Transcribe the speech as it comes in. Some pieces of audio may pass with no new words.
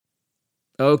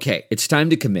Okay, it's time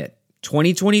to commit.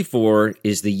 2024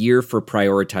 is the year for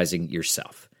prioritizing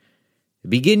yourself.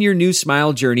 Begin your new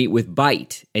smile journey with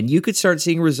Byte, and you could start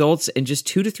seeing results in just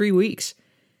 2 to 3 weeks.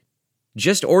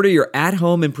 Just order your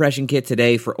at-home impression kit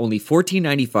today for only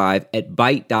 $14.95 at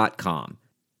Byte.com.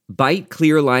 Byte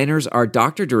clear liners are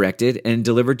doctor-directed and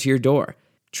delivered to your door.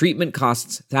 Treatment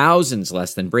costs thousands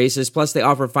less than braces, plus they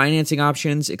offer financing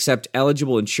options, accept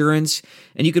eligible insurance,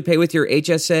 and you could pay with your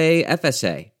HSA,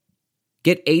 FSA.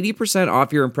 Get 80%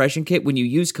 off your impression kit when you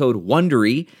use code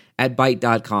WONDERY at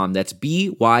Byte.com. That's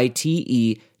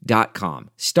BYTE.com.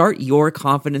 Start your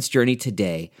confidence journey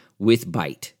today with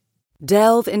Byte.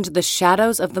 Delve into the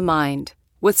shadows of the mind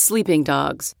with Sleeping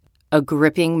Dogs, a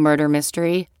gripping murder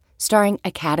mystery starring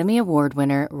Academy Award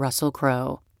winner Russell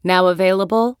Crowe. Now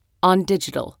available on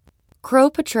digital. Crowe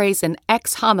portrays an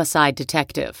ex-homicide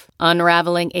detective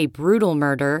unraveling a brutal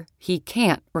murder he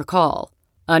can't recall.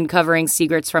 Uncovering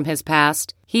secrets from his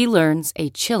past, he learns a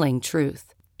chilling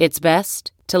truth. It's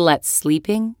best to let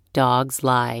sleeping dogs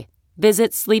lie.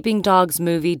 Visit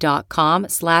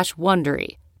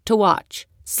sleepingdogsmovie.com/Wondery to watch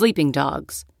Sleeping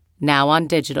Dogs, now on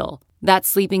digital.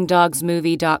 That's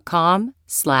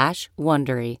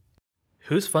sleepingdogsmovie.com/Wondery.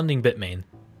 Who's funding Bitmain?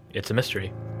 It's a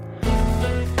mystery.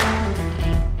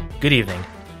 Good evening.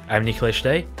 I'm Nicolas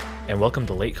Day, and welcome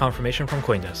to Late Confirmation from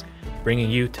CoinDesk, bringing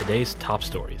you today's top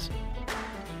stories.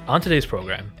 On today's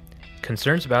program,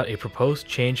 concerns about a proposed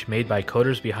change made by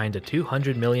coders behind a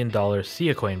 $200 million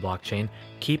Siacoin blockchain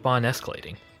keep on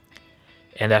escalating.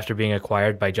 And after being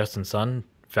acquired by Justin Sun,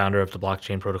 founder of the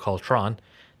blockchain protocol Tron,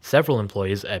 several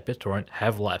employees at BitTorrent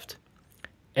have left.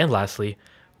 And lastly,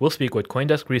 we'll speak with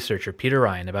CoinDesk researcher Peter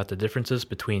Ryan about the differences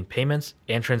between payments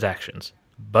and transactions.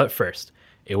 But first,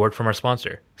 a word from our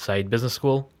sponsor, Said Business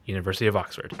School, University of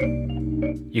Oxford.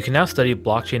 You can now study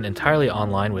blockchain entirely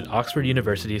online with Oxford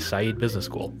University's Said Business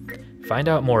School. Find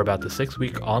out more about the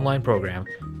 6-week online program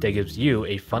that gives you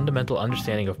a fundamental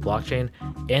understanding of blockchain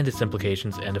and its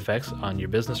implications and effects on your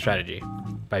business strategy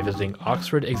by visiting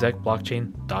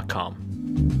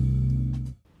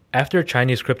oxfordexecblockchain.com. After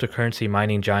Chinese cryptocurrency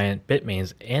mining giant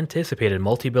Bitmain's anticipated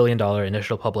multi-billion-dollar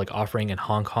initial public offering in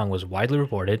Hong Kong was widely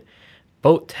reported,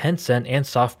 both Tencent and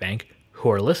SoftBank,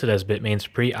 who are listed as Bitmain's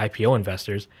pre-IPO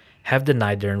investors, have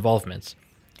denied their involvements.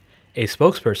 A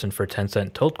spokesperson for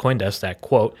Tencent told CoinDesk that,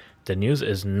 quote, the news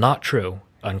is not true,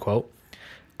 unquote,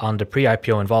 on the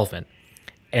pre-IPO involvement.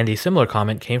 And a similar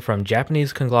comment came from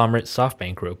Japanese conglomerate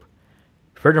SoftBank Group.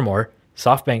 Furthermore,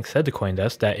 SoftBank said to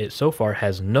CoinDesk that it so far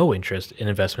has no interest in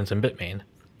investments in Bitmain.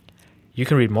 You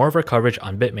can read more of our coverage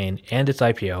on Bitmain and its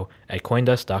IPO at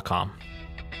coindesk.com.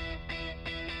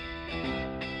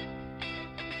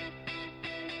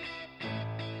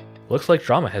 Looks like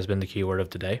drama has been the keyword of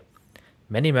today.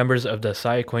 Many members of the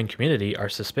Siacoin community are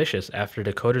suspicious after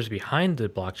the coders behind the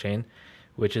blockchain,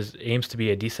 which aims to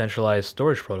be a decentralized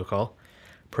storage protocol,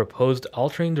 proposed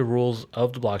altering the rules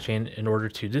of the blockchain in order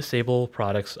to disable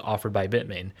products offered by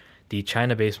Bitmain, the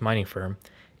China-based mining firm,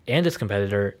 and its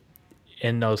competitor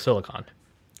InnoSilicon.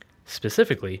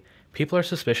 Specifically, people are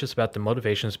suspicious about the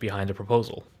motivations behind the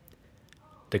proposal.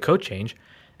 The code change,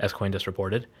 as CoinDesk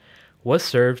reported, was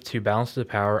served to balance the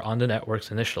power on the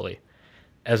networks initially.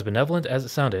 As benevolent as it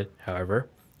sounded, however,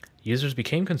 users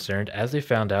became concerned as they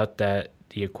found out that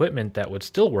the equipment that would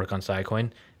still work on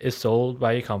Siacoin is sold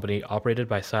by a company operated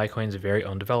by Siacoin's very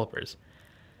own developers.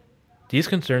 These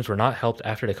concerns were not helped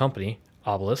after the company,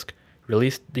 Obelisk,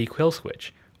 released the Quill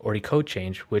Switch, or the code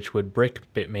change which would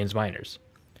brick Bitmain's miners.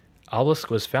 Obelisk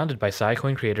was founded by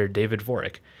Siacoin creator David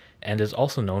Vorick, and is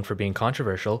also known for being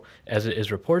controversial as it is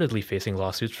reportedly facing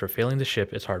lawsuits for failing to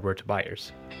ship its hardware to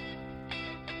buyers.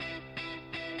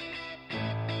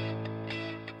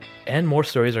 And more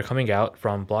stories are coming out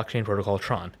from blockchain protocol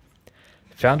Tron.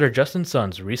 Founder Justin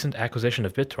Sun's recent acquisition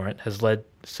of BitTorrent has led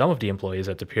some of the employees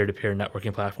at the peer-to-peer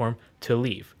networking platform to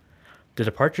leave. The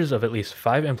departures of at least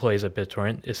 5 employees at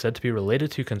BitTorrent is said to be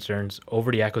related to concerns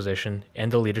over the acquisition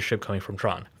and the leadership coming from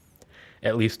Tron.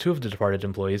 At least 2 of the departed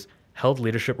employees held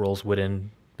leadership roles within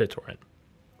BitTorrent.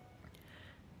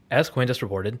 As CoinDesk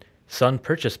reported, Sun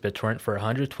purchased BitTorrent for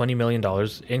 $120 million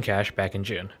in cash back in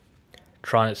June.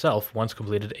 Tron itself once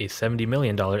completed a $70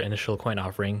 million initial coin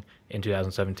offering in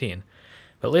 2017,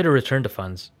 but later returned the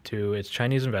funds to its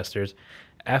Chinese investors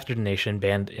after the nation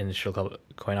banned initial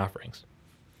coin offerings.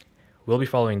 We'll be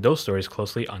following those stories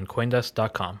closely on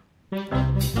Coindesk.com.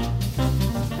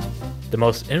 The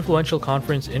most influential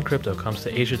conference in crypto comes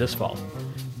to Asia this fall.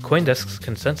 CoinDesk's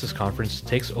Consensus Conference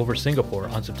takes over Singapore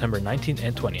on September 19th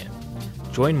and 20th.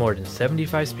 Join more than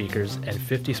 75 speakers and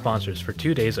 50 sponsors for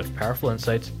 2 days of powerful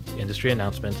insights, industry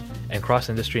announcements, and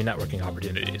cross-industry networking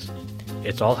opportunities.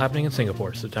 It's all happening in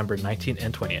Singapore, September 19th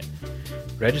and 20th.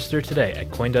 Register today at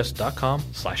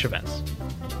coindesk.com/events.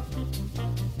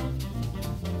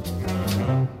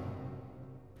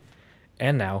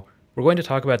 And now, we're going to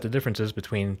talk about the differences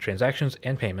between transactions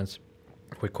and payments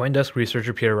with CoinDesk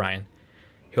researcher Peter Ryan.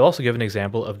 He'll also give an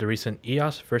example of the recent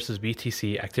EOS versus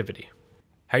BTC activity.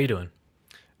 How are you doing?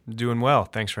 Doing well.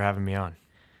 Thanks for having me on.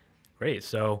 Great.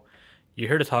 So you're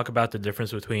here to talk about the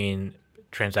difference between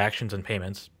transactions and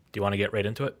payments. Do you want to get right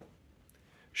into it?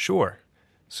 Sure.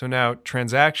 So now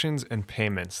transactions and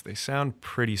payments, they sound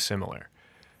pretty similar,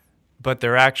 but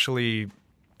they're actually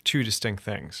two distinct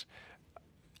things.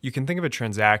 You can think of a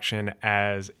transaction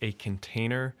as a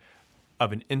container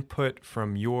of an input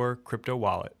from your crypto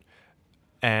wallet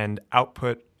and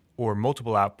output or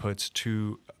multiple outputs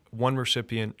to one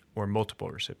recipient or multiple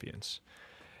recipients.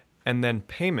 And then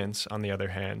payments, on the other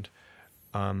hand,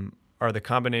 are the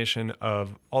combination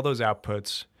of all those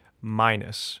outputs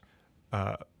minus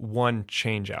one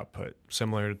change output,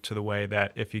 similar to the way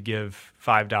that if you give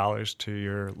 $5 to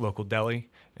your local deli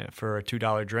for a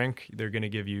 $2 drink, they're going to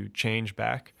give you change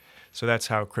back. So that's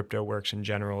how crypto works in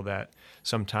general, that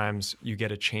sometimes you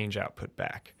get a change output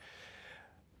back.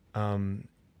 And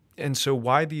so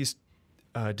why these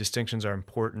distinctions are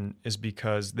important is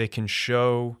because they can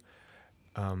show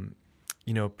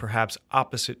perhaps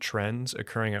opposite trends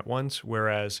occurring at once,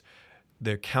 whereas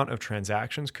the count of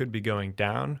transactions could be going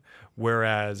down,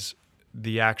 whereas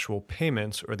the actual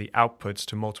payments or the outputs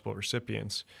to multiple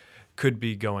recipients could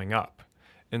be going up.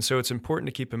 And so it's important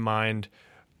to keep in mind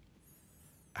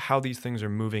how these things are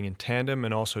moving in tandem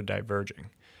and also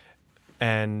diverging.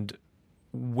 And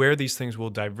where these things will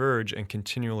diverge, and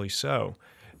continually so,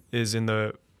 is in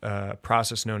the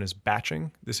process known as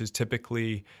batching. This is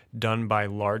typically done by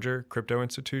larger crypto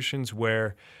institutions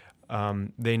where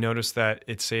they notice that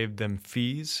it saved them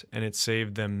fees and it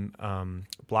saved them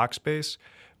block space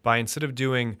by, instead of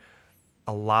doing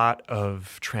a lot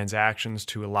of transactions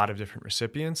to a lot of different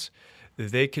recipients,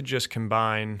 they could just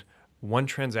combine one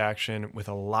transaction with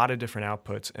a lot of different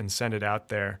outputs and send it out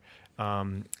there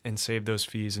and save those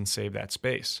fees and save that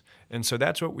space. And so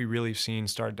that's what we really seen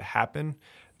started to happen.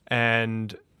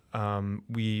 And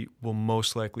we will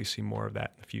most likely see more of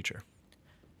that in the future.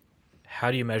 How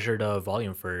do you measure the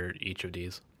volume for each of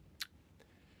these?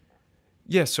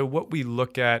 Yeah, so what we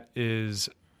look at is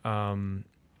different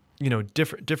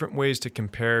ways to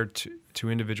compare to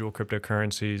individual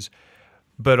cryptocurrencies,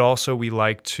 but also we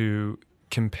like to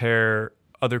compare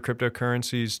other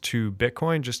cryptocurrencies to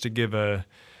Bitcoin just to give a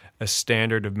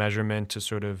standard of measurement to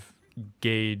sort of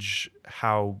gauge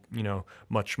how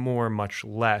much more, much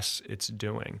less it's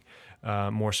doing,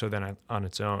 more so than on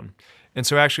its own. And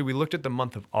so actually we looked at the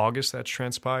month of August that's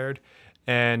transpired,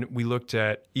 and we looked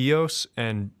at EOS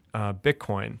and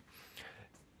Bitcoin.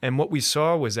 And what we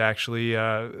saw was actually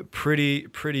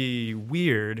pretty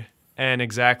weird, and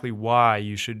exactly why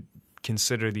you should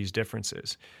consider these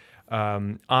differences.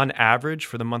 On average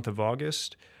for the month of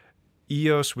August,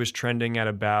 EOS was trending at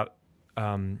about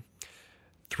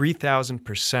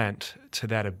 3,000% to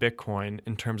that of Bitcoin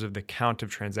in terms of the count of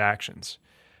transactions.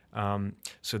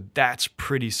 So that's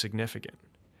pretty significant.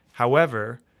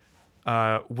 However,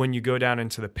 when you go down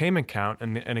into the payment count,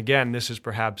 and again, this is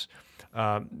perhaps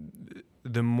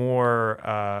the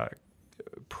more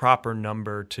proper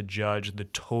number to judge the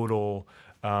total,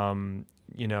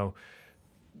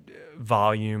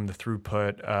 volume, the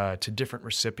throughput to different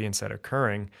recipients that are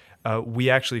occurring, we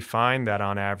actually find that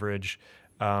on average,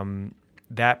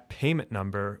 that payment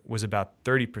number was about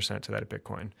 30% to that of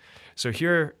Bitcoin. So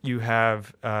here you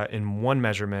have, in one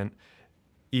measurement,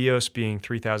 EOS being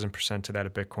 3,000% to that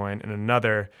of Bitcoin, and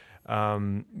another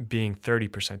being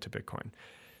 30% to Bitcoin.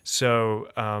 So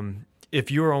if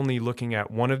you're only looking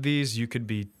at one of these, you could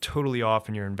be totally off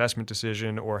in your investment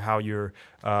decision or how you're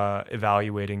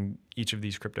evaluating each of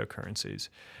these cryptocurrencies.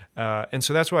 And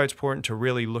so that's why it's important to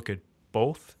really look at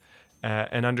both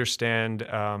and understand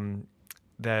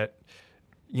that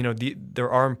there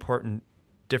are important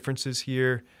differences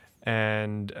here,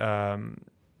 and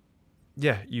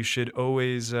you should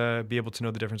always be able to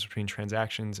know the difference between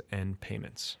transactions and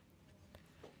payments.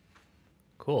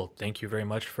 Cool. Thank you very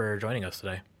much for joining us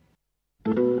today.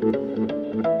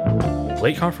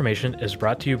 Late Confirmation is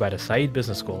brought to you by the Said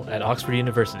Business School at Oxford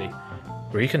University,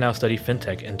 where you can now study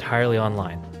fintech entirely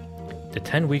online. The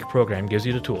 10-week program gives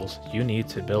you the tools you need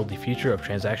to build the future of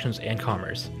transactions and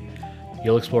commerce.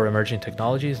 You'll explore emerging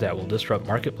technologies that will disrupt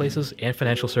marketplaces and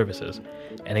financial services,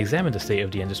 and examine the state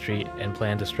of the industry and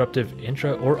plan disruptive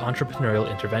intra- or entrepreneurial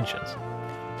interventions.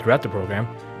 Throughout the program,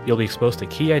 you'll be exposed to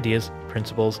key ideas,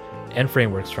 principles, and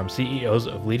frameworks from CEOs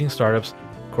of leading startups,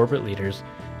 corporate leaders,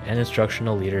 and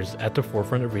instructional leaders at the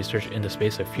forefront of research in the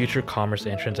space of future commerce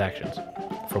and transactions.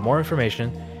 For more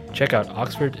information, check out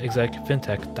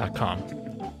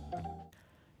oxfordexecfintech.com.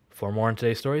 For more on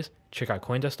today's stories, check out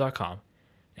Coindesk.com.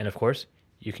 And of course,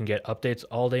 you can get updates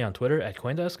all day on Twitter at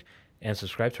Coindesk and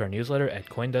subscribe to our newsletter at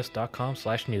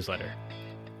coindesk.com/newsletter.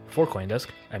 For Coindesk,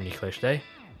 I'm Nicolas Day,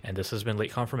 and this has been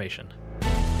Late Confirmation.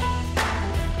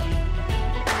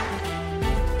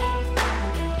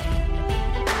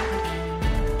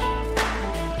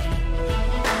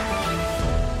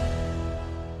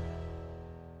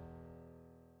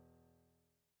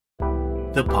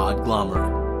 The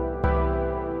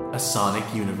Podglomerate, a sonic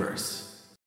universe.